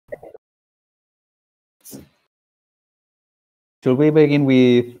Should we begin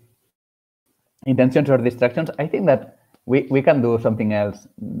with intentions or distractions? I think that we can do something else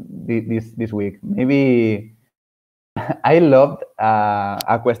this week. Maybe I loved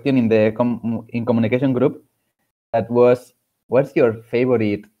a question in the communication group that was, what's your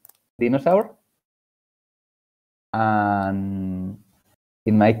favorite dinosaur? And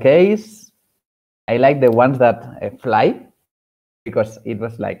in my case, I like the ones that fly, because it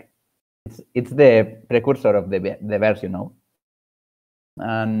was like, it's the precursor of the bears, you know.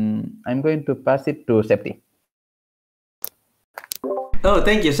 And I'm going to pass it to Septi. Oh,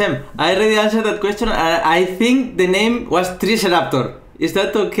 thank you, Sam. I already answered that question. I think the name was Triceraptor. Is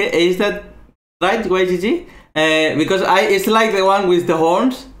that okay? Is that right, YGG? Because it's like the one with the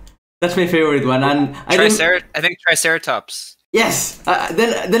horns. That's my favorite one. And I think Triceratops. Yes.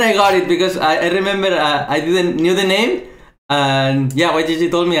 Then I got it, because I remember I didn't knew the name, and yeah,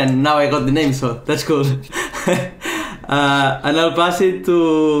 YGG told me, and now I got the name, so that's cool. And I'll pass it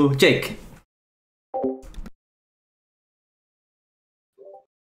to Jake.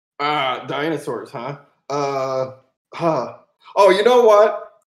 Dinosaurs, huh? Oh, you know what?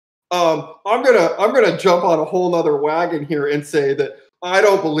 I'm gonna jump on a whole nother wagon here and say that I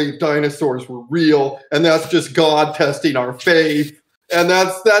don't believe dinosaurs were real, and that's just God testing our faith, and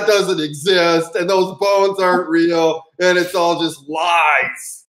that doesn't exist, and those bones aren't real, and it's all just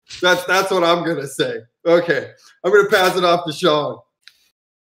lies. That's what I'm gonna say. Okay, I'm gonna pass it off to Sean.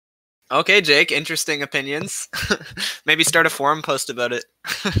 Okay, Jake, interesting opinions. Maybe start a forum post about it.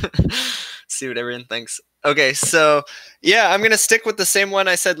 See what everyone thinks. Okay, so yeah, I'm going to stick with the same one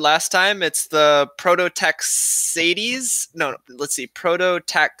I said last time. It's the Prototaxides. No, let's see,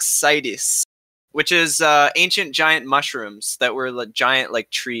 Prototaxides, which is ancient giant mushrooms that were giant like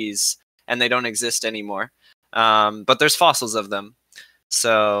trees, and they don't exist anymore. But there's fossils of them.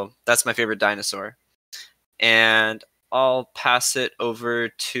 So that's my favorite dinosaur. And I'll pass it over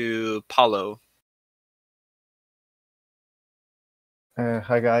to Paulo.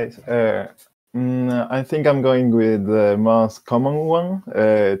 Hi guys. I think I'm going with the most common one,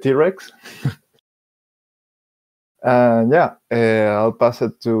 T-Rex. Yeah, I'll pass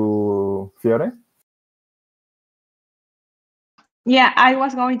it to Fiore. Yeah, I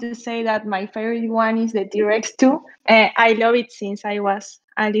was going to say that my favorite one is the T-Rex too. I love it since I was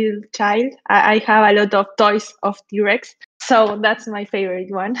a little child. I have a lot of toys of T-Rex, so that's my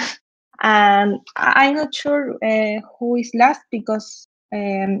favorite one. And I'm not sure who is last, because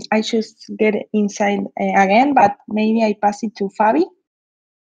I should get inside again, but maybe I pass it to Fabi.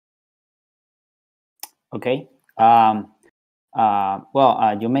 Okay. Well,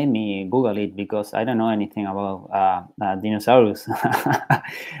 you made me Google it, because I don't know anything about dinosaurs.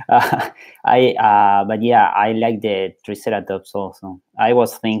 But yeah, I like the Triceratops also. I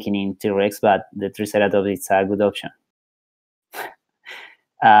was thinking in T-Rex, but the Triceratops is a good option.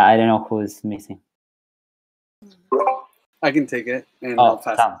 I don't know who's missing. I can take it, and I'll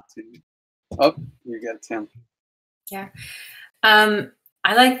pass it to you. Oh, you got Tim. Yeah.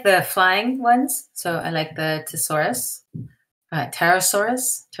 I like the flying ones. So I like the Pterosaurus.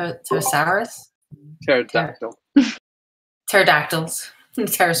 Pterosaurus? Pterodactyl. Pterodactyls.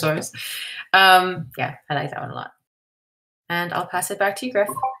 Pterosaurs. Yeah, I like that one a lot. And I'll pass it back to you, Griff.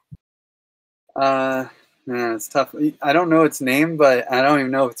 Man, it's tough. I don't know its name, but I don't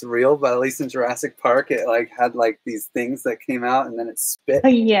even know if it's real, but at least in Jurassic Park, it like had like these things that came out and then it spit. Oh,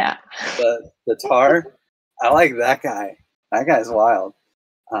 yeah. The tar. I like that guy. That guy's wild.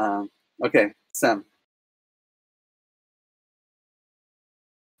 Okay, Sam.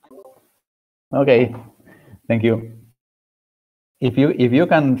 Okay, thank you. If you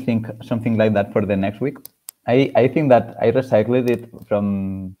can think something like that for the next week, I think that I recycled it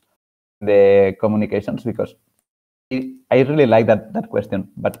from the communications, because I really like that question,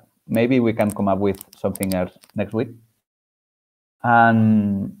 but maybe we can come up with something else next week.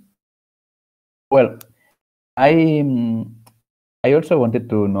 And well, I also wanted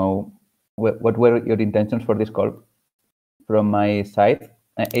to know what were your intentions for this call from my side.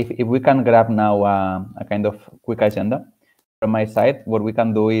 If we can grab now a kind of quick agenda from my side, what we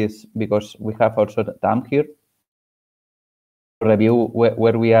can do is, because we have also Tam here, review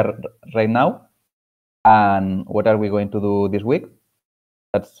where we are right now and what are we going to do this week.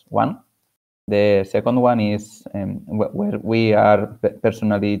 That's one. The second one is where we are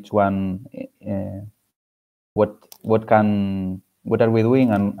personally, each one, what are we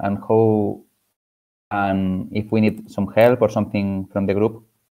doing and how, and if we need some help or something from the group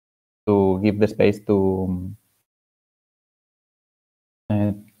to give the space to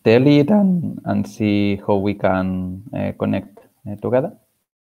tell it and see how we can connect together.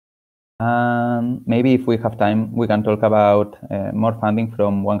 And maybe if we have time, we can talk about more funding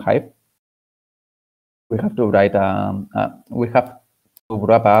from OneHive. We have to write. We have to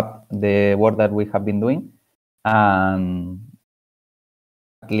wrap up the work that we have been doing, and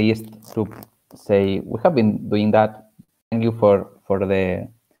at least to say we have been doing that. Thank you for the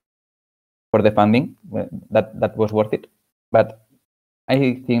funding. That was worth it. But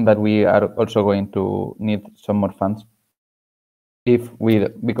I think that we are also going to need some more funds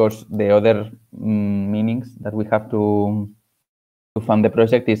because the other meanings that we have to fund the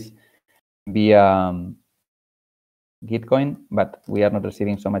project is via Gitcoin, but we are not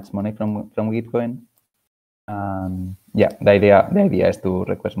receiving so much money from Gitcoin. Yeah, the idea is to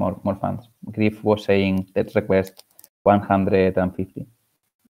request more funds. Griff was saying let's request 150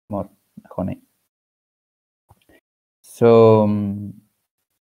 more honey. So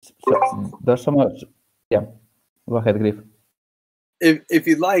there's some more. Yeah, go ahead, Griff. If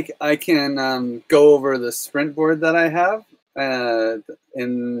you'd like, I can go over the sprint board that I have,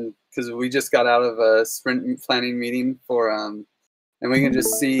 because we just got out of a sprint planning meeting for, and we can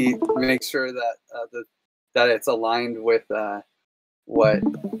just make sure that that it's aligned with what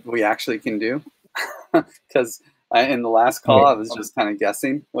we actually can do. Because in the last call, I was just kind of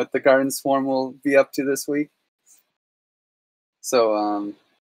guessing what the garden swarm will be up to this week. So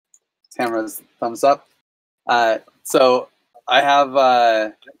Tamara's thumbs up. So I have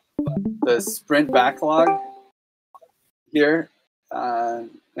the sprint backlog here,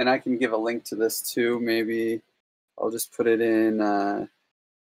 and I can give a link to this too. Maybe I'll just put it in our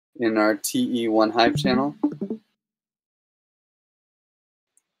TE OneHive channel.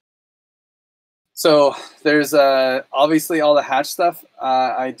 So there's obviously all the hatch stuff.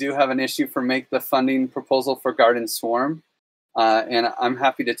 I do have an issue for make the funding proposal for Garden Swarm, and I'm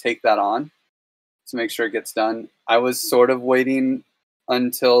happy to take that on to make sure it gets done. I was sort of waiting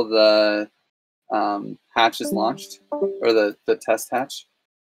until the hatch is launched, or the test hatch.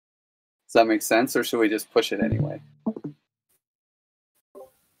 Does that make sense, or should we just push it anyway?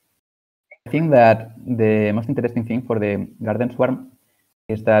 I think that the most interesting thing for the Garden Swarm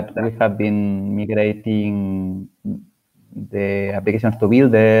is that we have been migrating the applications to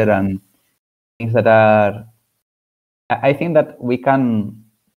Builder and things that are. I think that we can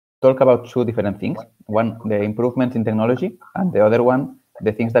talk about two different things. One, the improvements in technology, and the other one,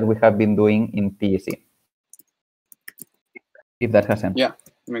 the things that we have been doing in TEC. If that has sense. Yeah,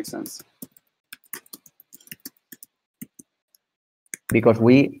 it makes sense. Because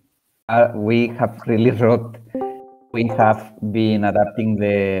we have really rocked. We have been adapting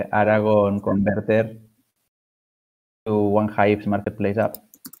the Aragon converter to OneHive's marketplace app.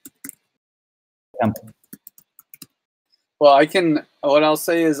 Well, what I'll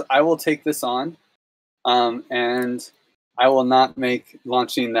say is I will take this on, and I will not make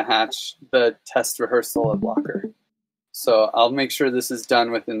launching the test rehearsal a blocker. So I'll make sure this is done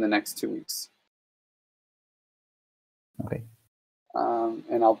within the next 2 weeks. Okay.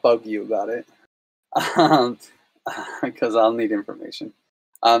 And I'll bug you about it, because I'll need information.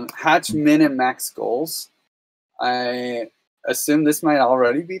 Hatch min and max goals. I assume this might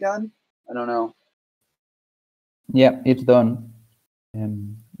already be done. I don't know. Yeah, it's done.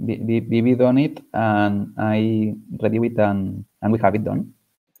 BB done it, and I review it, and we have it done.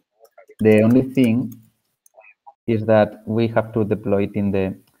 The only thing is that we have to deploy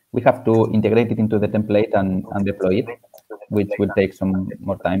it we have to integrate it into the template and deploy it, which will take some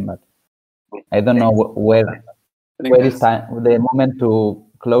more time. But I don't know where is the moment to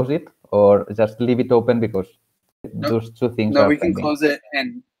close it, or just leave it open, because those two things. No, we can close it,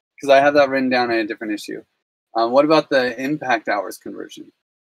 and because I have that written down in a different issue. What about the impact hours conversion?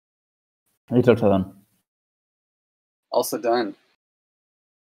 It's also done. Also done.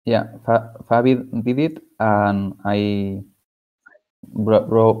 Yeah, Fabi did it, and I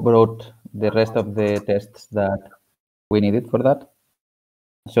brought the rest of the tests that we needed for that.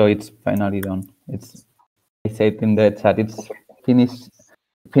 So it's finally done. I said in the chat, it's finished.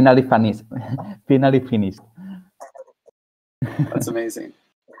 Finally finished. Finally finished. That's amazing.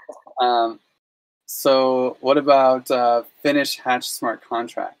 So what about finish hatch smart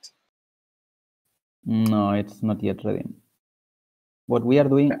contract? No, it's not yet ready. What we are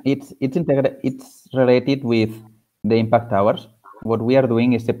doing, it's related with the impact hours. What we are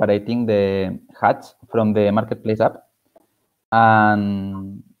doing is separating the hatch from the marketplace app,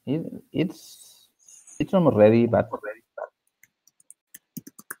 and it's almost ready, but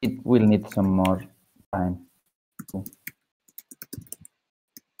it will need some more time.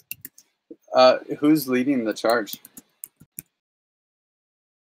 Who's leading the charge?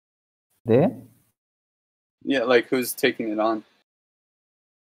 Yeah, like who's taking it on?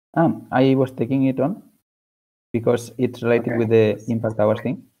 I was taking it on because it's related with the impact hours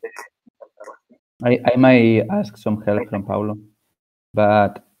thing. I might ask some help from Paulo,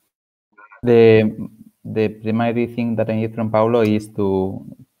 but the primary thing that I need from Paulo is to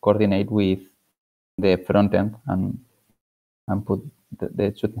coordinate with the front end and put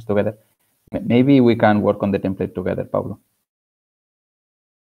the two things together. Maybe we can work on the template together, Paulo.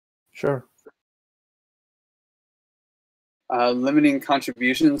 Sure. Limiting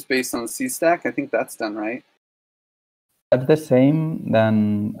contributions based on C-stack, I think that's done, right? That's the same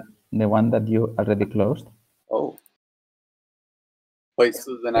than the one that you already closed. Oh. Wait,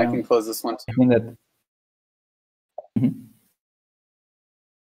 so then I can close this one too? I think that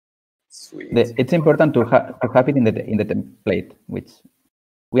Sweet. It's important to have it in the template, which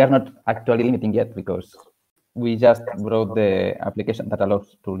we are not actually limiting yet because we just wrote the application that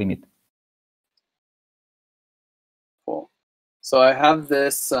allows to limit. Cool. So I have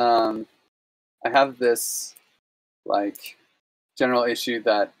this like general issue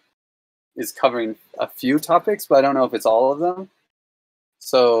that is covering a few topics, but I don't know if it's all of them.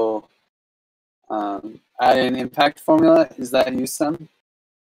 So add an impact formula. Is that you, Sam?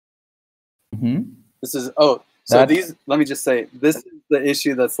 This is let me just say, this is the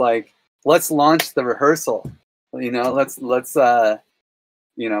issue that's like, let's launch the rehearsal. Let's what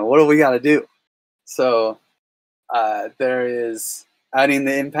do we got to do? So there is adding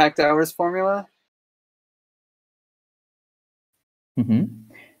the impact hours formula.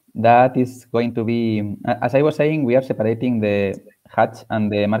 That is going to be, as I was saying, we are separating the hatch and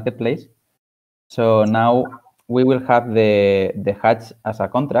the marketplace. So now we will have the hatch as a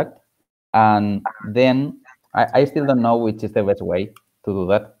contract, and then I still don't know which is the best way to do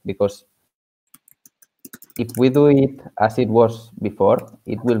that, because if we do it as it was before,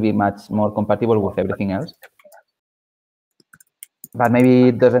 it will be much more compatible with everything else. But maybe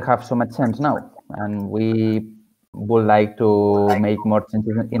it doesn't have so much sense now, and we would like to make more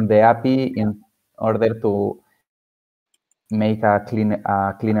changes in the API in order to make a cleaner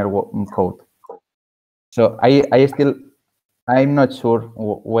code. So I'm not sure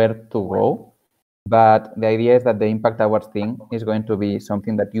where to go, but the idea is that the impact hours thing is going to be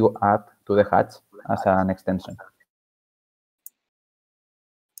something that you add to the hatch as an extension.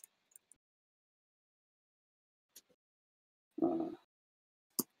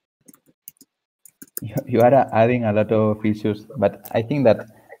 You are adding a lot of issues, but I think that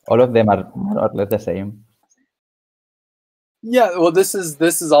all of them are more or less the same. Yeah, well, this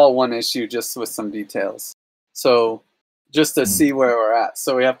is all one issue, just with some details. So just to see where we're at.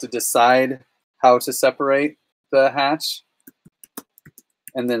 So we have to decide how to separate the hatch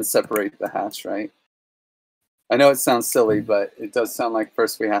and then separate the hatch, right? I know it sounds silly, but it does sound like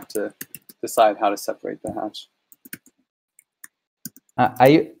first we have to decide how to separate the hatch.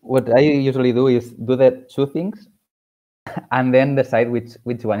 What I usually do is do the two things and then decide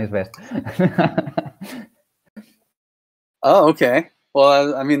which one is best. Oh, okay.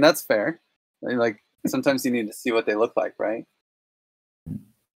 Well, I mean, that's fair. Like, sometimes you need to see what they look like, right?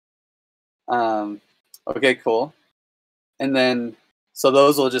 Okay, cool. And then, so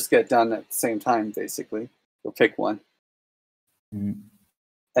those will just get done at the same time, basically. You'll pick one. And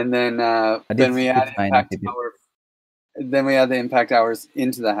then we add impact hour. Then we add the impact hours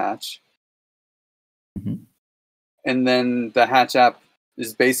into the hatch. And then the hatch app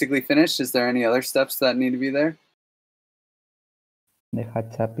is basically finished. Is there any other steps that need to be there? The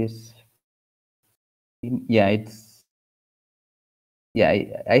hatch app is, I think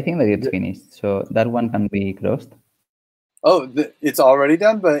that it's finished. So that one can be closed. Oh, it's already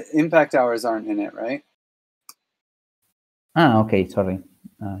done, but impact hours aren't in it, right? Okay, sorry.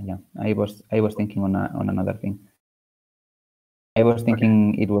 Yeah, I was thinking on another thing. I was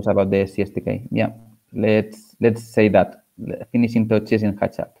thinking it was about the CSDK. Yeah, let's say that finishing touches in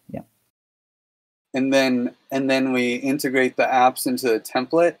hatch app. Yeah. And then we integrate the apps into a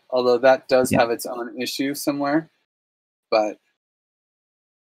template, although that does have its own issue somewhere. But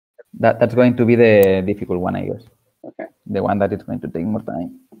that's going to be the difficult one, I guess. Okay. The one that is going to take more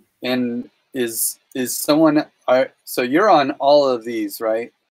time. And is someone so you're on all of these,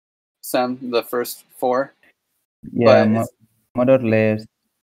 right? Sam, the first 4? Yeah, more or less.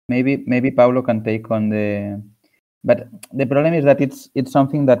 Maybe Pablo can take on the, but the problem is that it's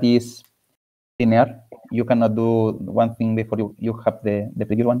something that is linear. You cannot do one thing before you have the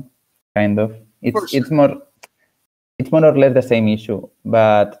previous one. Kind of. It's more or less the same issue,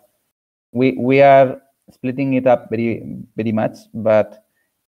 but we are splitting it up very very much. But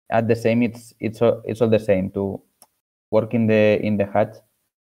at the same, it's all the same to work in the hatch.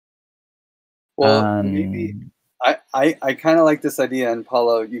 Well, maybe I kind of like this idea, and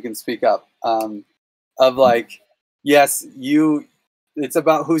Paulo, you can speak up. Of like, yes, it's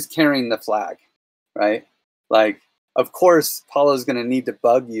about who's carrying the flag, right? Like, of course, Paulo's going to need to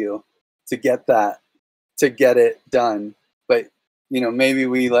bug you to get it done. But, maybe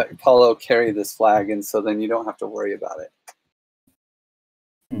we let Paulo carry this flag, and so then you don't have to worry about it.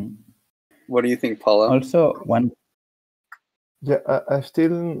 What do you think, Paulo? Also, one. Yeah, I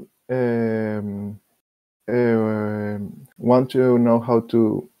still want to know how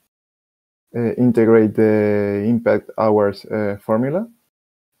to integrate the impact hours formula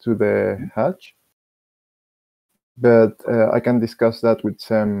to the hatch. But I can discuss that with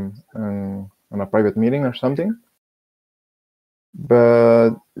Sam on a private meeting or something.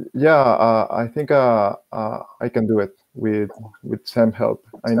 But yeah, I think I can do it with Sam's help.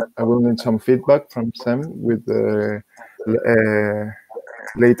 I will need some feedback from Sam with the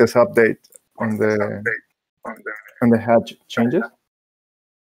latest update on the hatch changes.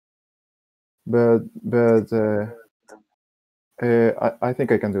 But I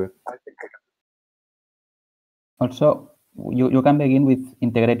think I can do it. Also, you can begin with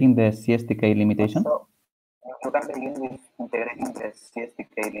integrating the CSTK limitation.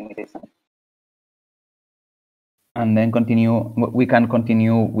 And then we can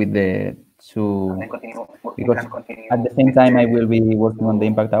continue with the two, because at the same time I will be working on the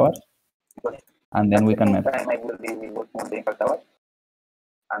impact hours, and then we can merge.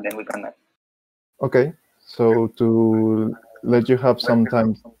 Okay, so to let you have some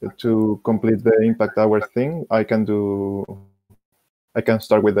time to complete the impact hours thing, I can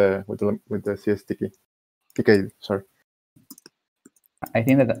start with the CSTK. Okay, sorry. I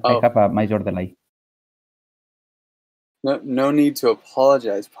think that I have a major delay. No need to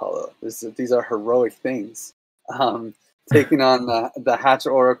apologize, Paulo. These are heroic things. Taking on the Hatch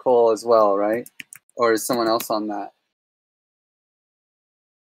Oracle as well, right? Or is someone else on that?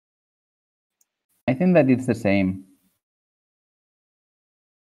 I think that it's the same.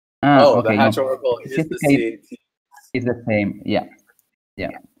 Okay, the Hatch Oracle is the CAT. It's the same, yeah.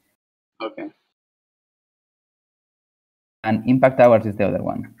 Okay. And impact hours is the other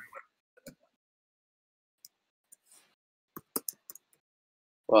one.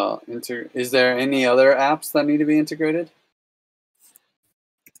 Well, is there any other apps that need to be integrated?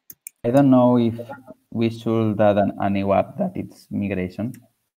 I don't know if we should add a new app that it's migration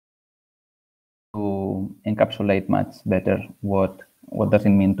to encapsulate much better what does it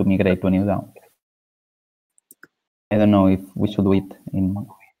mean to migrate to a new DAO. I don't know if we should do it in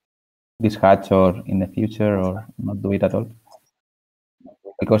this hatch or in the future, or not do it at all,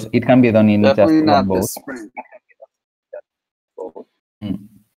 because it can be done in definitely just not one this vote. sprint.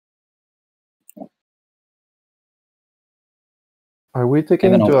 Are we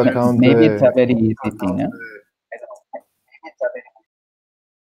taking into account maybe it's a very easy thing, yeah?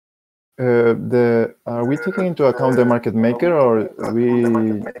 Are we taking into account the market maker, or we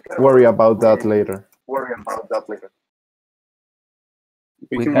worry about that later?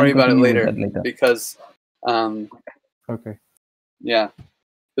 We can worry about it later, because okay. Yeah,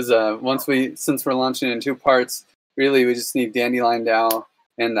 because since we're launching in two parts, really we just need Dandelion DAO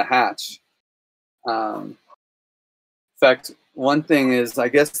and the hatch. In fact, one thing is, I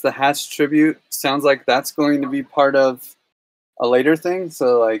guess the hatch tribute sounds like that's going to be part of a later thing.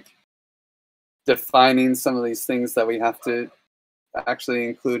 So like defining some of these things that we have to actually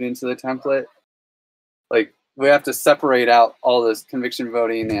include into the template. Like we have to separate out all this conviction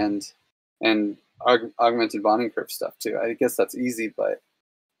voting and augmented bonding curve stuff too. I guess that's easy, but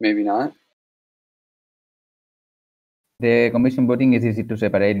maybe not. The conviction voting is easy to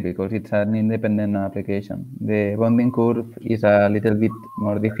separate because it's an independent application. The bonding curve is a little bit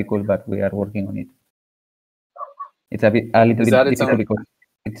more difficult, but we are working on it. It's a little bit difficult because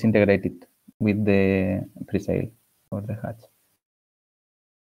it's integrated with the presale or the hatch.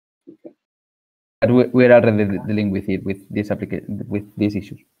 Okay. But we're already dealing with it, with this application, with these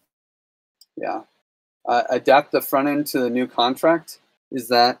issues. Yeah. Adapt the front end to the new contract. Is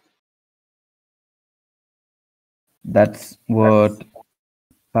that? That's what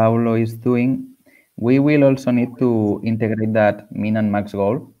Paulo is doing. We will also need to integrate that min and max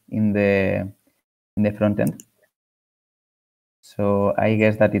goal in the front end. So I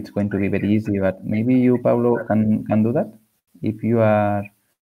guess that it's going to be very easy, but maybe you, Paulo, can do that if you are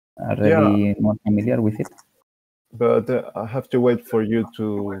already more familiar with it. But I have to wait for you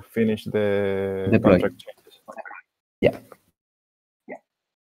to finish the contract changes. Yeah.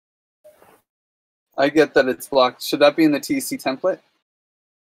 I get that it's blocked. Should that be in the TC template?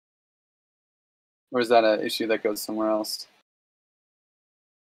 Or is that an issue that goes somewhere else?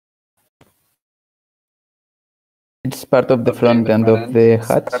 It's part of the front end of the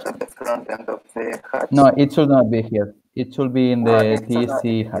hatch. No, it should not be here. It should be in the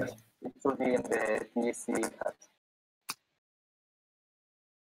TC hatch.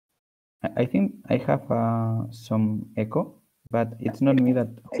 I think I have some echo, but it's not me that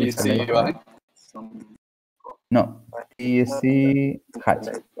is TC alive. No, TC hatch.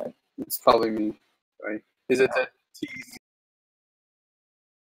 It's probably me, right? Is it the TC?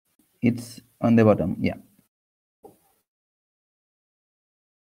 It's on the bottom, yeah.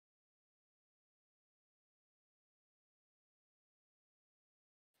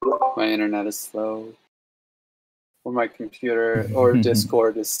 My internet is slow. Or my computer or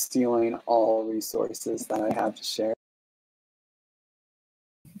Discord is stealing all resources that I have to share.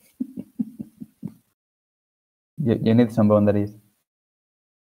 You need some boundaries.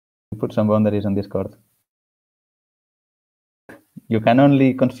 Put some boundaries on Discord. You can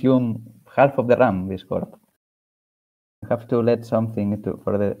only consume half of the RAM, Discord. You have to let something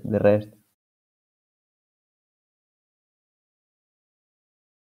for the rest.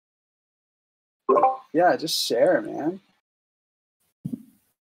 Yeah, just share, man.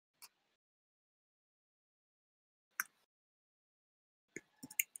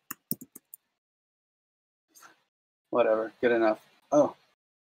 Whatever, good enough. Oh.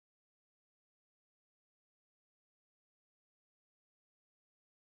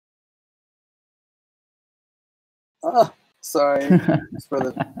 Oh, sorry. It's for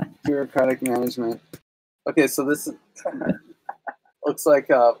the bureaucratic management. Okay, so this looks like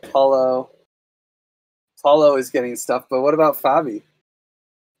Paulo is getting stuff, but what about Fabi?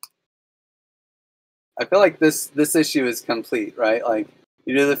 I feel like this issue is complete, right? Like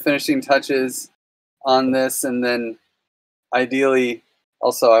you do the finishing touches on this, and then ideally,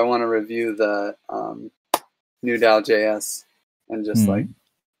 also I want to review the new DAO.js and just like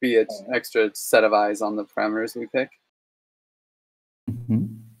be an extra set of eyes on the parameters we pick.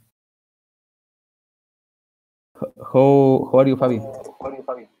 How are you, Fabi?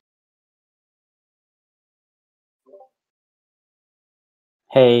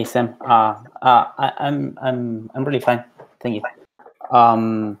 Hey Sam, I'm really fine, thank you.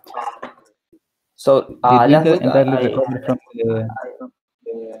 So did you last week entirely recover from the?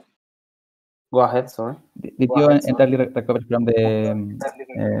 Go ahead, sorry. Did you entirely recover from the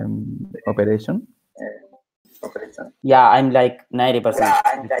operation? Yeah, I'm like 90%.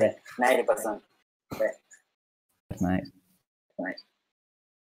 That's nice.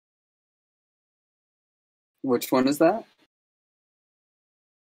 Which one is that?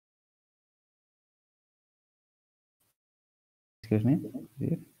 Excuse me?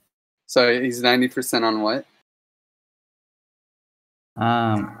 Sorry, he's 90% on what?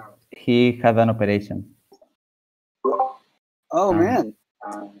 He had an operation. Oh man.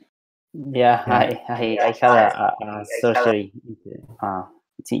 Yeah, I had a surgery.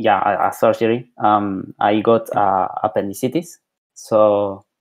 A surgery. I got appendicitis. So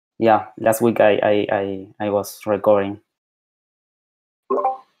yeah, last week I was recovering.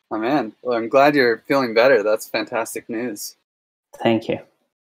 Oh man, well, I'm glad you're feeling better. That's fantastic news. Thank you.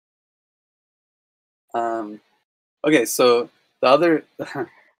 Okay, so the other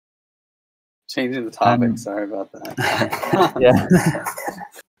changing the topic. Sorry about that. Yeah.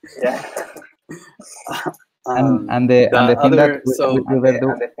 And the thing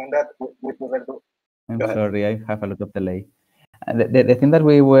that we were doing. I'm sorry, I have a lot of delay. The thing that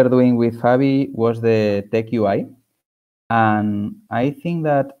we were doing with Fabi was the Tech UI, and I think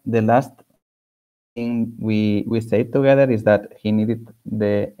that the last thing we said together is that he needed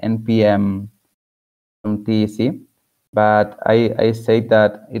the npm from TEC, but I said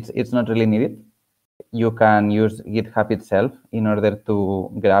that it's not really needed. You can use GitHub itself in order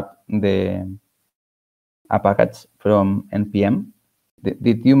to grab a package from npm.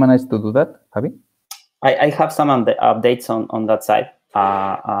 Did you manage to do that, Fabi? I have some updates on that side,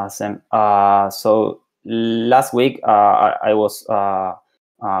 Sam. So last week I was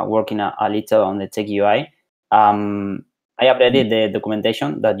working a little on the Tech UI. I updated the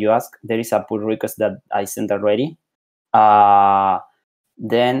documentation that you asked. There is a pull request that I sent already.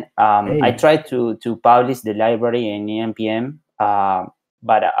 Then I tried to publish the library in npm,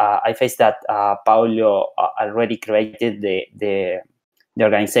 but I faced that Paulo already created the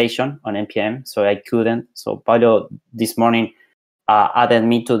organization on npm, so I couldn't. So Paulo this morning added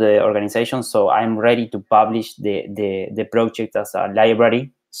me to the organization, so I'm ready to publish the project as a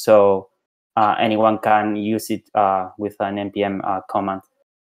library, so anyone can use it with an npm command.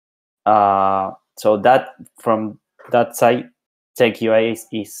 So that from that side, Tech UI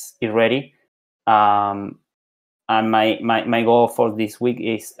is ready. And And my goal for this week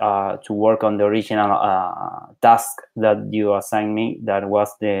is to work on the original task that you assigned me. That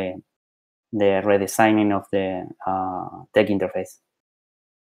was the redesigning of the tech interface.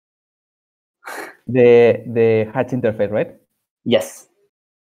 The hatch interface, right? Yes.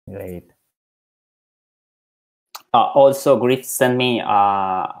 Great. Also, Griff sent me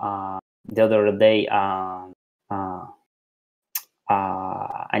the other day an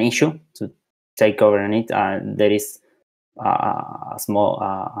issue to take over on it. There is a small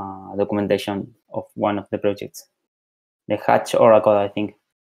documentation of one of the projects, the Hatch Oracle, I think.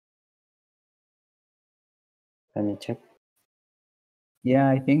 Let me check. Yeah,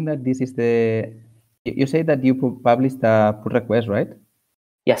 I think that this is the. You say that you published a pull request, right?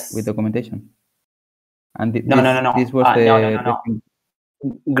 Yes. With documentation. And No. This was no.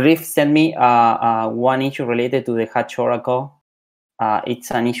 Griff sent me one issue related to the Hatch Oracle.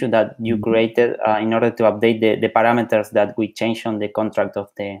 It's an issue that you created in order to update the parameters that we changed on the contract of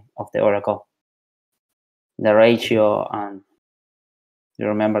the Oracle. The ratio, and you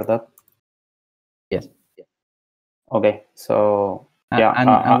remember that? Yes. Okay, so yeah.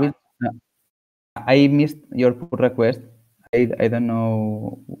 I missed your pull request. I don't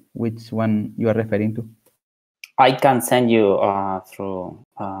know which one you are referring to. I can send you through.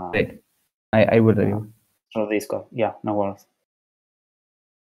 Great. I will review. Through Discord. Yeah, no worries.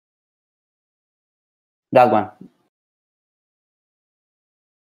 That one.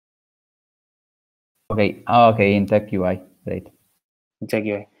 Okay. Okay, in Tech UI. Great. Tech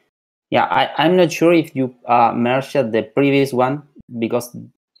UI. Yeah, I'm not sure if you merged the previous one because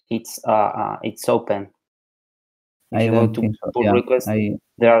it's open. If you go to pull request,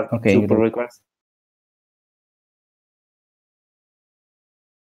 there are two pull requests.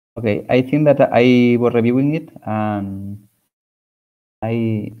 Okay, I think that I was reviewing it and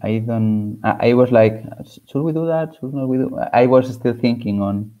I was like, should we do that? Should not we do? I was still thinking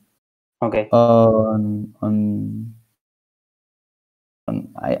on. Okay.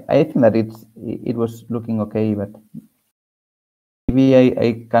 I think that it was looking okay, but maybe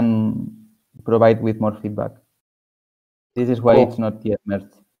I can provide with more feedback. This is why it's not yet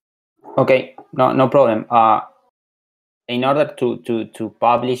merged. Okay, no problem. In order to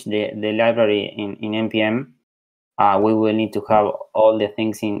publish the library in npm, we will need to have all the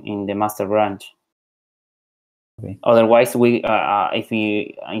things in the master branch. Okay. Otherwise, we if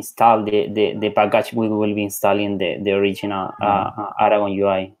we install the package, we will be installing the original Aragon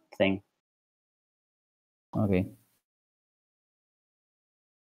UI thing. Okay.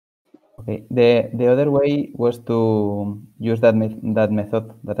 Okay. The other way was to use that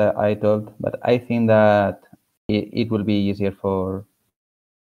method that I told, but I think that it will be easier to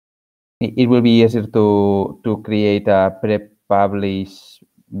create a pre-published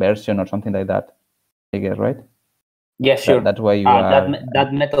version or something like that. I guess, right? Yeah, sure. That's why you are.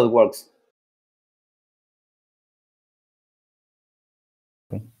 That method works.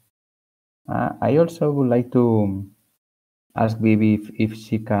 Okay. I also would like to ask Vivi if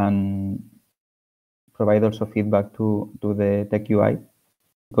she can provide also feedback to the Tech UI,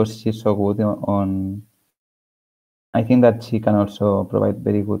 because she's so good on. I think that she can also provide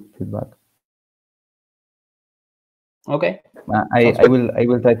very good feedback. Okay. I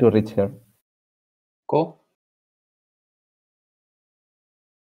will try to reach her. Cool.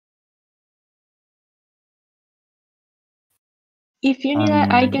 If you need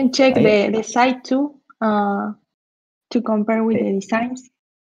it, I can check the site too to compare with the designs.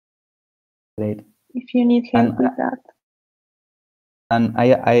 Great. If you need help with that. And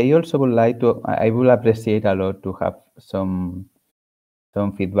I also would like to. I will appreciate a lot to have some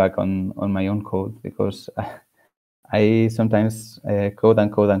feedback on my own code, because I sometimes code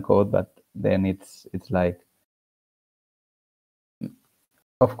and code, but then it's like.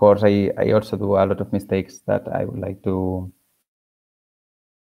 Of course, I also do a lot of mistakes that I would like to.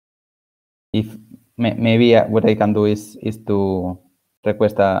 If maybe what I can do is to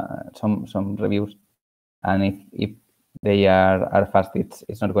request some reviews, and if they are fast,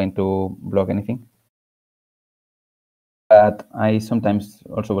 it's not going to block anything. But I sometimes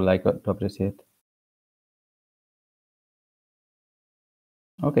also would like to appreciate.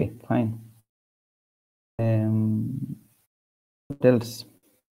 Okay, fine. What else?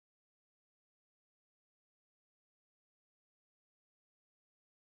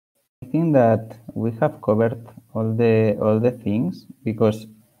 I think that we have covered all the things, because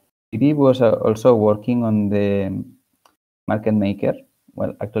Didi was also working on the market maker.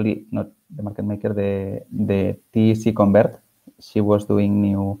 Well, actually, not the market maker, the TC convert. She was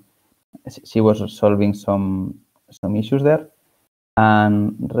doing she was solving some issues there,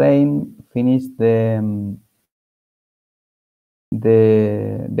 and Rain finished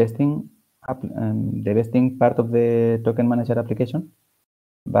the vesting part of the token manager application,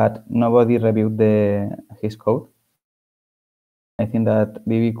 but nobody reviewed his code. I think that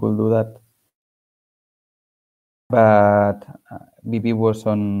BB could do that, but BB was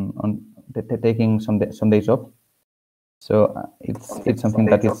taking some days off, so it's something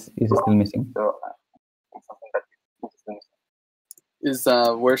that is still missing.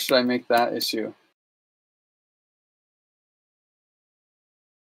 Where should I make that issue?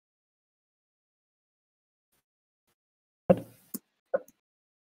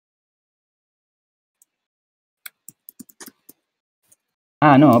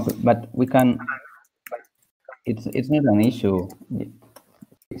 No, but we can. It's not an issue.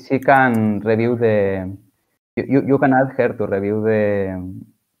 She can review the. You can ask her to review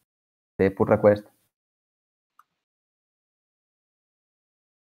the pull request.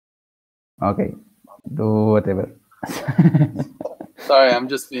 Okay, do whatever. Sorry, I'm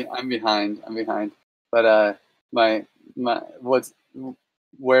behind. But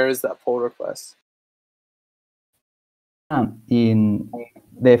where is that pull request? In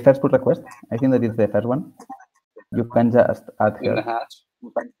the first pull request, I think that is the first one. You can just add her. In the hatch?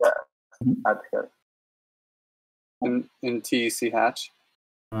 Add her. In TEC hatch?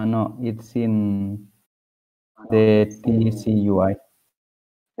 No, it's in the TEC UI.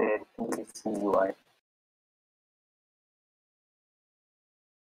 The TEC UI.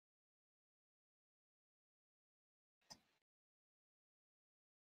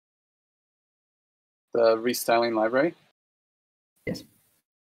 The restyling library? Yes.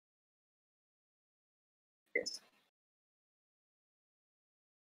 Yes.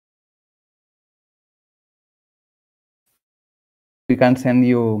 We can send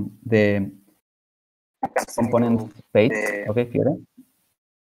you the component page, okay, Fiore?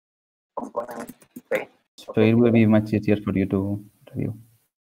 Component page. So it will be much easier for you to review.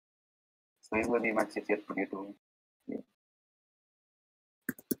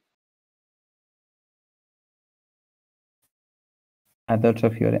 Add also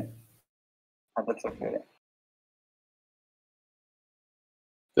Fiore.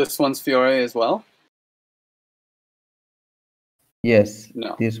 This one's Fiore as well? Yes,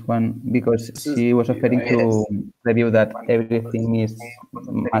 no. This one, because she was offering to review that everything is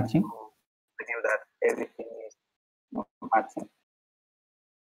matching.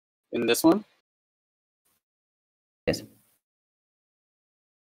 In this one? Yes.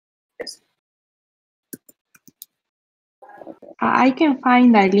 I can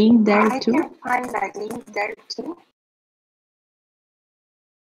find a link there too.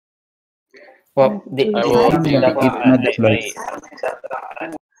 Well,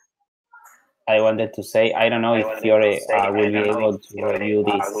 I wanted to say, I don't know if Fiore will be able to review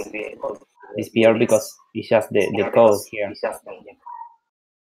this PR because it's just the code here.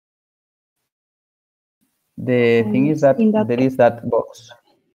 The thing is that there is that box,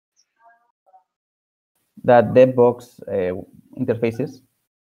 that dev box interfaces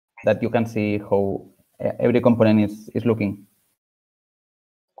that you can see how every component is looking.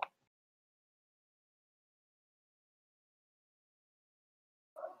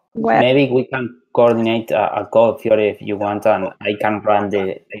 Well, maybe we can coordinate a code, Fiore, if you want, and I can run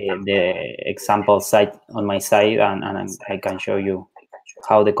the example site on my side, and I can show you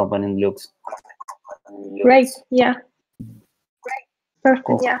how the component looks. Great. Yeah. Perfect.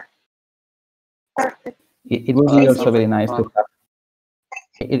 Cool. Yeah. Perfect. It will be also very nice to have.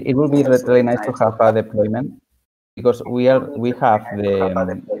 It will be really nice to have a deployment, because we have the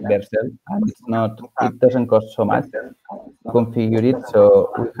rehearsal, and it doesn't cost so much to configure it,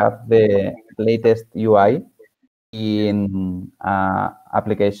 so we have the latest UI in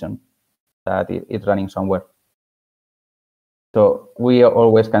application that it's running somewhere. So we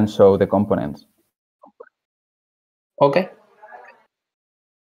always can show the components. Okay.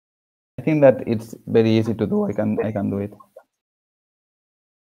 I think that it's very easy to do. I can do it.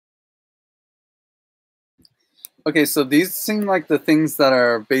 Okay, so these seem like the things that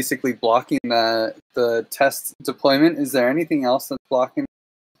are basically blocking the test deployment. Is there anything else that's blocking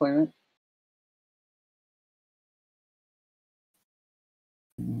deployment?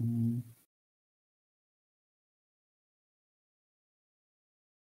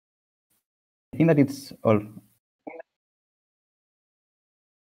 I think that it's all.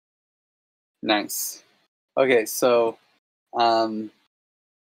 Nice. Okay, so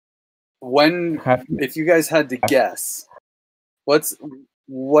if you guys had to guess,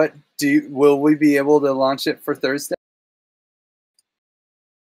 will we be able to launch it for Thursday?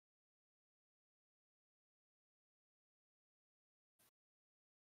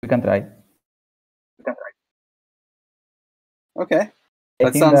 We can try. Okay. I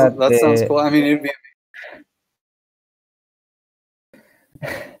That think sounds cool. I mean, it'd be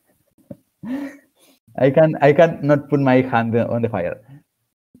I can not put my hand on the fire.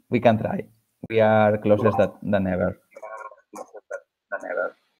 We can try. We are closer than ever.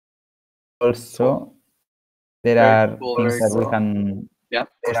 Also, there very are cool. things Very that we cool. can Yeah.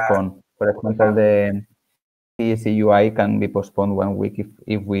 postpone. For example, the TEC UI can be postponed 1 week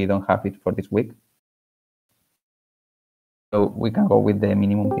if we don't have it for this week. So we can go with the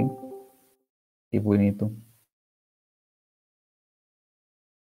minimum thing if we need to.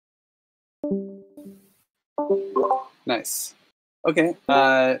 Nice. Okay.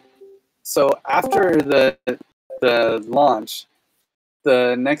 So after the launch,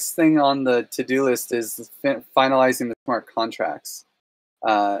 the next thing on the to-do list is finalizing the smart contracts.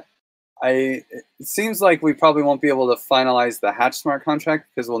 It seems like we probably won't be able to finalize the Hatch smart contract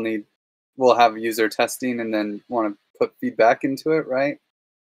because we'll have user testing and then want to put feedback into it, right?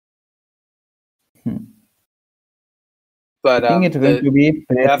 But I think it's going to be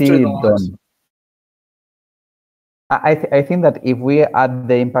pretty done. I think that if we add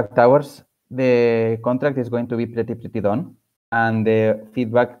the impact hours, the contract is going to be pretty done, and the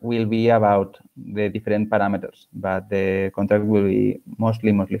feedback will be about the different parameters, but the contract will be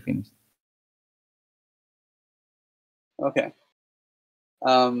mostly finished. Okay.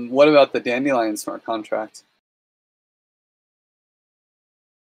 What about the Dandelion smart contract?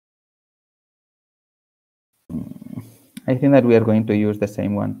 I think that we are going to use the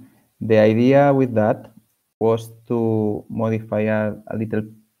same one. The idea with that was to modify a little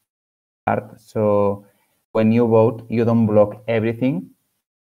part. So when you vote, you don't block everything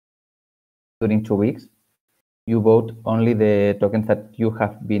during 2 weeks. You vote only the tokens that you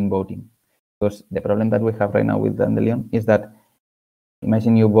have been voting. Because the problem that we have right now with Dandelion is that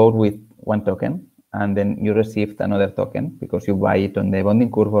imagine you vote with 1 token and then you received another token because you buy it on the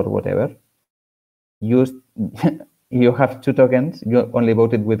bonding curve or whatever. You have 2 tokens, you only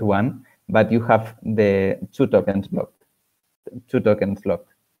voted with 1, but you have the 2 tokens blocked. 2 tokens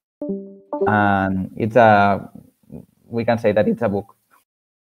locked. And we can say that it's a book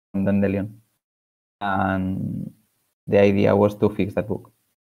on Dandelion. And the idea was to fix that book.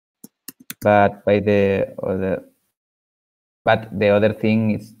 But the other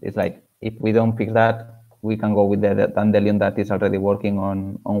thing is like, if we don't fix that, we can go with the Dandelion that is already working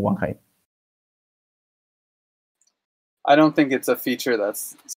on one height. I don't think it's a feature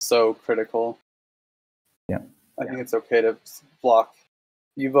that's so critical. Yeah. I think it's okay to block.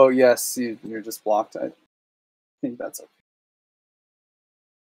 You vote yes, you're just blocked. I think that's okay.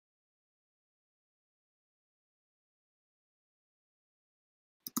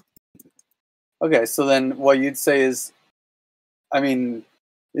 Okay, so then what you'd say is, I mean,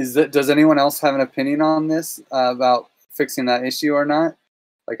 does anyone else have an opinion on this about fixing that issue or not?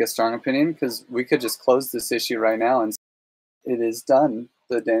 Like a strong opinion? Because we could just close this issue right now and it is done.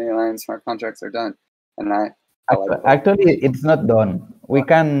 The Dandelion smart contracts are done. And I like that. Actually, it's not done. We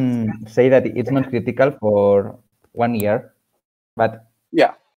can say that it's not critical for 1 year, but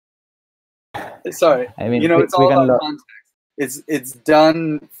yeah. Sorry, I mean, it's all about context. It's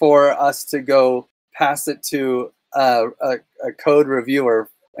done for us to go pass it to a code reviewer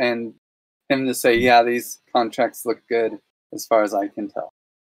and him to say, yeah, these contracts look good as far as I can tell.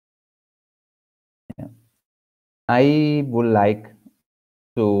 Yeah. I would like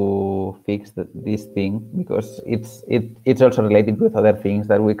to fix this thing because it's also related with other things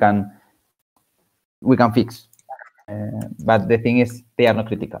that we can fix. But the thing is, they are not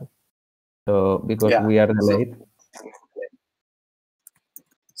critical. So because we are delayed.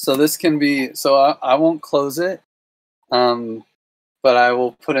 So this can be, so I won't close it, but I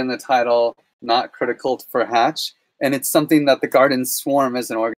will put in the title, not critical for Hatch. And it's something that the Garden Swarm as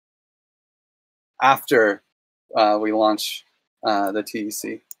an organization after we launch the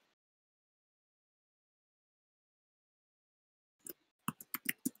TEC.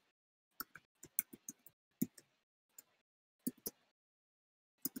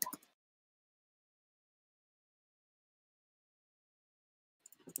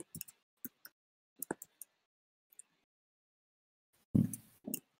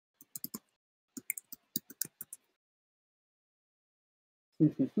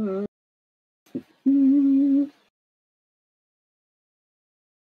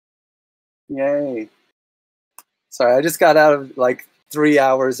 Yay. Sorry, I just got out of like 3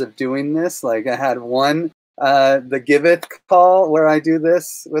 hours of doing this. Like I had one, the Giveth call where I do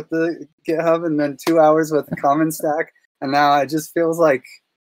this with the GitHub, and then 2 hours with Common Stack. And now it just feels like,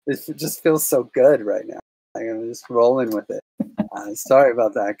 it just feels so good right now. Like I'm just rolling with it. Sorry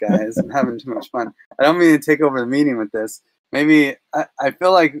about that, guys. I'm having too much fun. I don't mean to take over the meeting with this, maybe I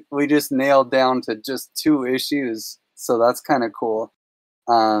feel like we just nailed down to just 2 issues, so that's kind of cool.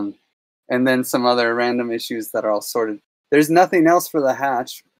 And then some other random issues that are all sorted. There's nothing else for the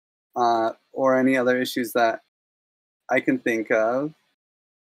hatch or any other issues that I can think of.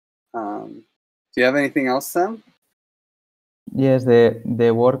 Do you have anything else, Sam? Yes,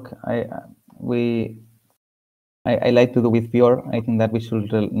 the work I like to do with Fior. I think that we should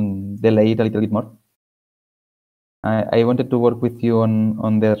delay it a little bit more. I wanted to work with you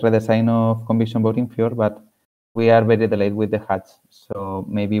on the redesign of conviction voting Fior, but we are very delayed with the hatch. So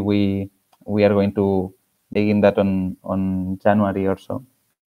maybe we are going to begin that on January or so.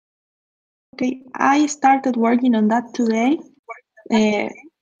 Okay, I started working on that today,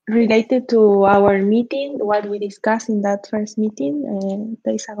 related to our meeting, what we discussed in that first meeting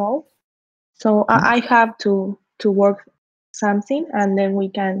days ago. So I have to work something, and then we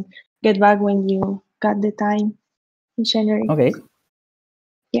can get back when you got the time in January. Okay.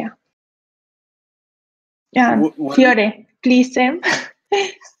 Yeah. Yeah. Fiore, please, Sam.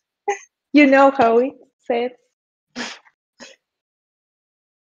 You know how it said.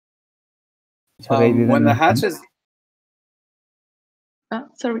 Sorry, When the hatch is...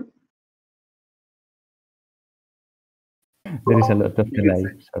 Sorry. There is a lot of delay.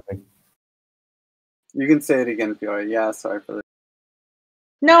 Sorry. You can say it again, Fiore. Yeah, sorry for that.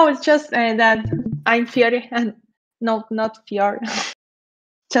 No, it's just that I'm Fiore and no, not Fiore.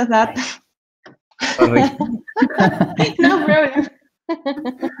 Just that. Sorry. No problem.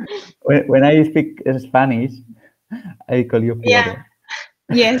 When I speak Spanish, I call you Fiore. Yeah.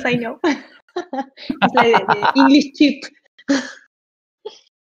 Yes, I know. It's like the English chip.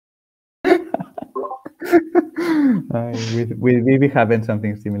 We maybe having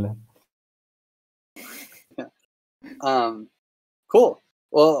something similar. Yeah. Cool.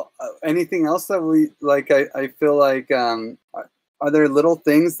 Well, anything else that we like? I feel like are there little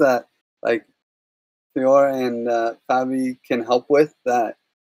things that like Fior and Fabi can help with that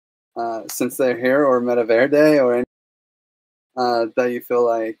since they're here, or Metaverde, or any that you feel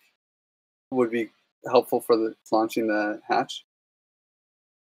like would be helpful for launching the hatch?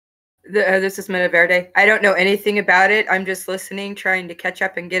 This is Metaverde. I don't know anything about it. I'm just listening, trying to catch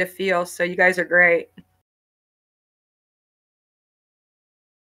up and get a feel. So you guys are great.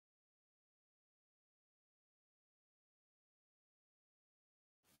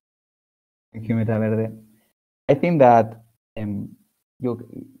 Thank you, Metaverde. I think that the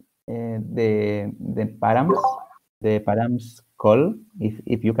params call,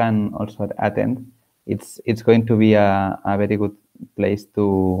 if you can also attend, it's going to be a very good place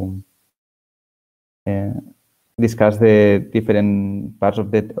to discuss the different parts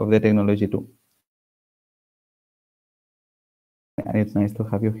of the technology too. And it's nice to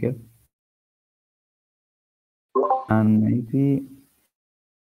have you here. And maybe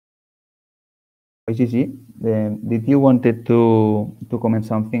WG, did you wanted to comment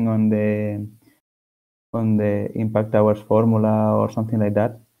something on the impact hours formula or something like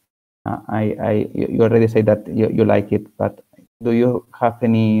that? You already said that you like it, but do you have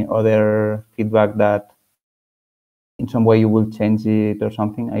any other feedback that in some way you will change it or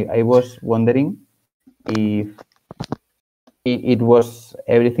something? I was wondering if it was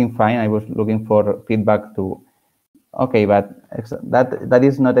everything fine. I was looking for feedback to, okay, but that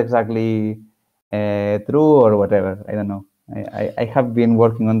is not exactly true or whatever. I don't know. I have been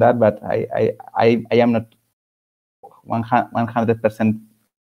working on that, but I am not 100%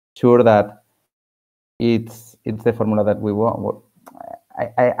 sure that it's the formula that we want.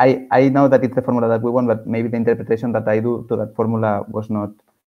 I know that it's the formula that we want, but maybe the interpretation that I do to that formula was not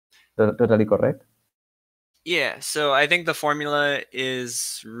totally correct. Yeah, so I think the formula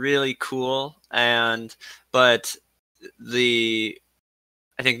is really cool, but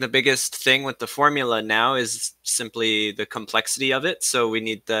I think the biggest thing with the formula now is simply the complexity of it. So we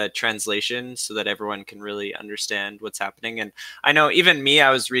need the translation so that everyone can really understand what's happening. And I know even me,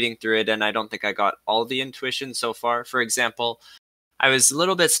 I was reading through it and I don't think I got all the intuition so far. For example, I was a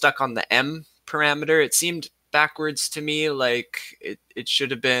little bit stuck on the M parameter. It seemed backwards to me, like it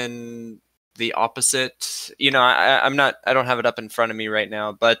should have been the opposite. You know, I don't have it up in front of me right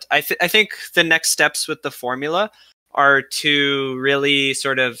now, but I think the next steps with the formula are to really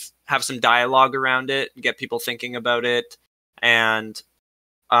sort of have some dialogue around it, get people thinking about it, and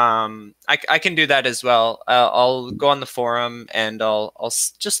I can do that as well. I'll go on the forum and I'll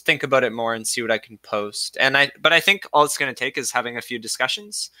just think about it more and see what I can post. But I think all it's going to take is having a few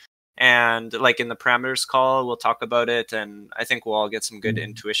discussions, and like in the parameters call, we'll talk about it, and I think we'll all get some good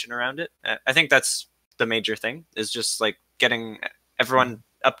intuition around it. I think that's the major thing, is just like getting everyone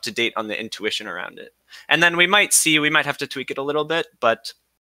up to date on the intuition around it. And then we might have to tweak it a little bit, but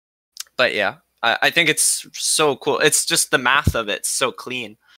yeah, I think it's so cool. It's just the math of it's so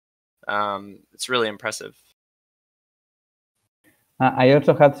clean. It's really impressive. I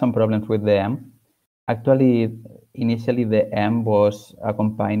also had some problems with the M. Actually, initially the M was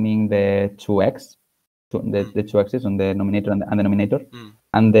accompanying the 2x, the 2 x's on the numerator and the denominator,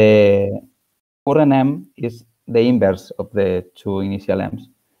 and the current M is the inverse of the two initial M's,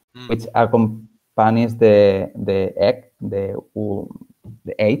 which accompanies the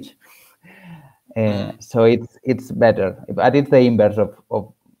H. So it's better, but it's the inverse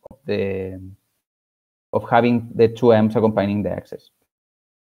of having the two M's accompanying the X's.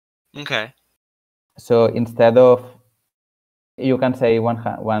 Okay. So instead of, you can say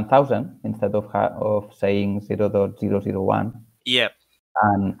 1000 instead of saying 0.001. Yep.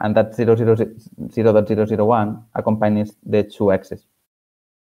 And that 0.001 accompanies the two X's.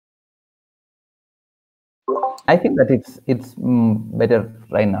 I think that it's better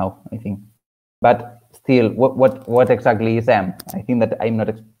right now, I think. But still, what exactly is M? I think that I'm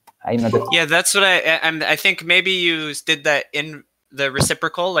not. Yeah, that's what I think maybe you did that in the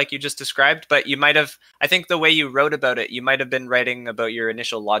reciprocal, like you just described, but you might have. I think the way you wrote about it, you might have been writing about your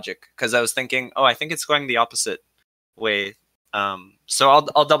initial logic, because I was thinking, oh, I think it's going the opposite way. So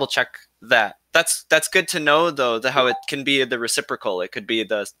I'll double check that. That's good to know though, how it can be the reciprocal. It could be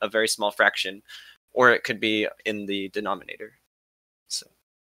a very small fraction, or it could be in the denominator. So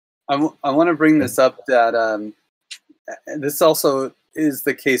I want to bring this up that this also is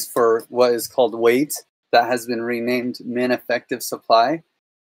the case for what is called weight, that has been renamed min effective supply.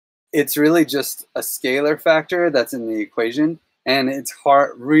 It's really just a scalar factor that's in the equation, and it's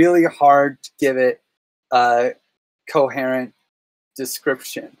really hard to give it a coherent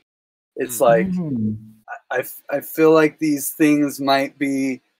description. It's like I feel like these things might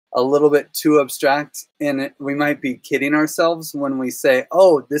be a little bit too abstract, and we might be kidding ourselves when we say,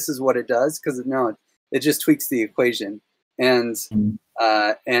 "Oh, this is what it does," because no, it just tweaks the equation, and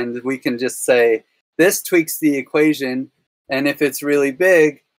we can just say this tweaks the equation, and if it's really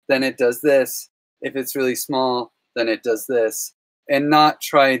big, then it does this. If it's really small, then it does this, and not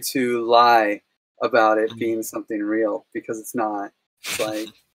try to lie about it being something real, because it's not. It's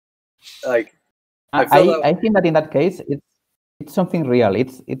like I think that in that case it's something real.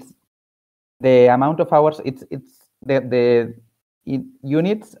 It's the amount of hours. It's the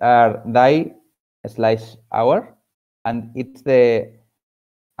units are die/hour, and it's the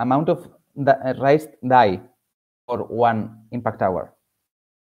amount of raised die for one impact hour.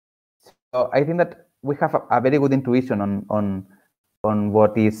 So I think that we have a very good intuition on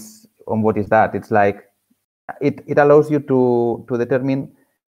what is that. It's like it allows you to determine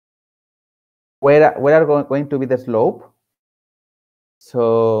where are going to be the slope.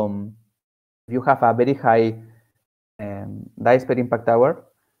 So if you have a very high dice per impact hour,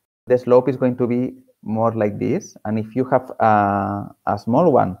 the slope is going to be more like this, and if you have a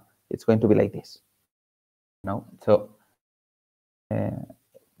small one, it's going to be like this. So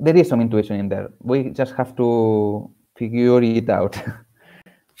there is some intuition in there. We just have to figure it out.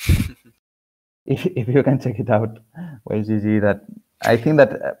 if you can check it out, YGG, that I think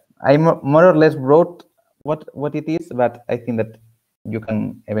that I more or less wrote what it is, but I think that you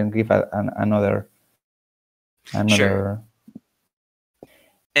can even give another. Sure.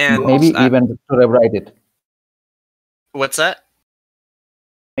 And maybe even to rewrite it. What's that?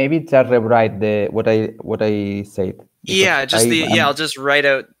 Maybe just rewrite what I said. Yeah, I'll just write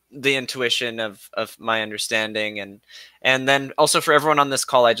out the intuition of my understanding, and then also for everyone on this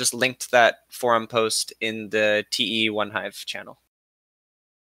call, I just linked that forum post in the TE OneHive channel.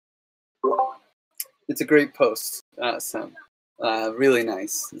 It's a great post, Sam. Really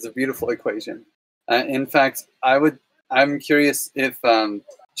nice. It's a beautiful equation. In fact, I'm curious if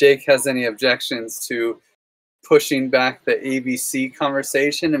Jake has any objections to pushing back the ABC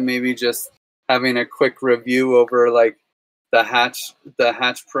conversation and maybe just having a quick review over like the hatch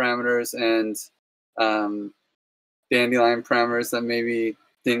parameters and Dandelion parameters that maybe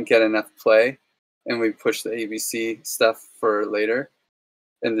didn't get enough play, and we push the ABC stuff for later,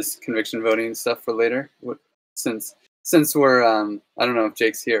 and this conviction voting stuff for later. Since we're I don't know if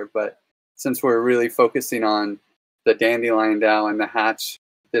Jake's here, but since we're really focusing on the Dandelion DAO and the hatch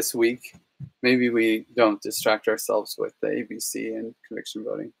this week, maybe we don't distract ourselves with the ABC and conviction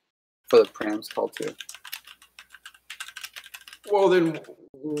voting for the params call too. Well, then,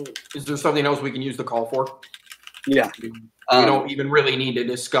 is there something else we can use the call for? Yeah. We don't even really need to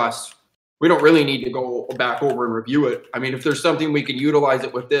discuss. We don't really need to go back over and review it. I mean, if there's something we can utilize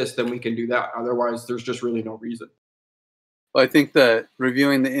it with this, then we can do that. Otherwise, there's just really no reason. Well, I think that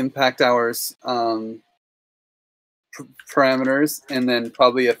reviewing the impact hours parameters, and then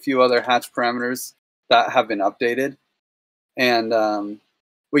probably a few other hatch parameters that have been updated, and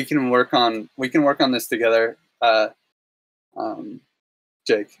we can work on this together,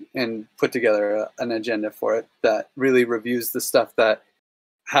 Jake, and put together an agenda for it that really reviews the stuff that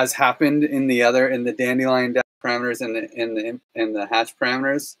has happened in the Dandelion parameters and the hatch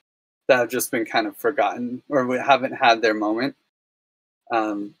parameters that have just been kind of forgotten or we haven't had their moment,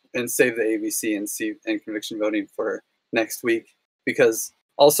 and save the ABC and conviction voting for next week, because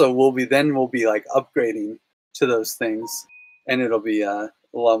also we'll be like upgrading to those things, and it'll be a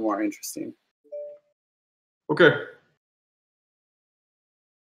lot more interesting. Okay.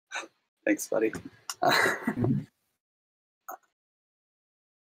 Thanks, buddy.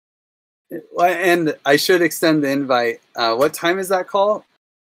 And I should extend the invite. What time is that call?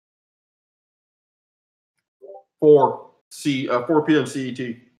 4 p.m. CET.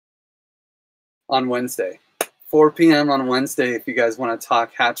 On Wednesday. 4 p.m. on Wednesday if you guys want to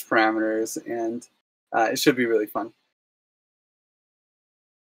talk hatch parameters, and it should be really fun.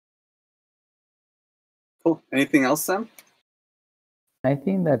 Cool. Anything else, Sam? I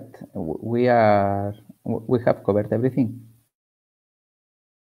think that we have covered everything.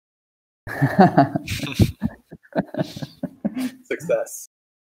 Success.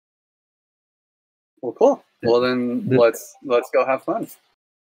 Well, cool. Well, then let's go have fun.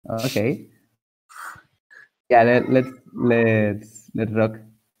 Okay. Yeah, let's rock.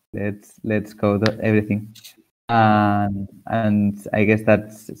 Let's code everything. And I guess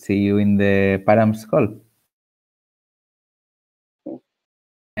that's see you in the params call.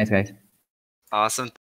 Nice, guys. Awesome.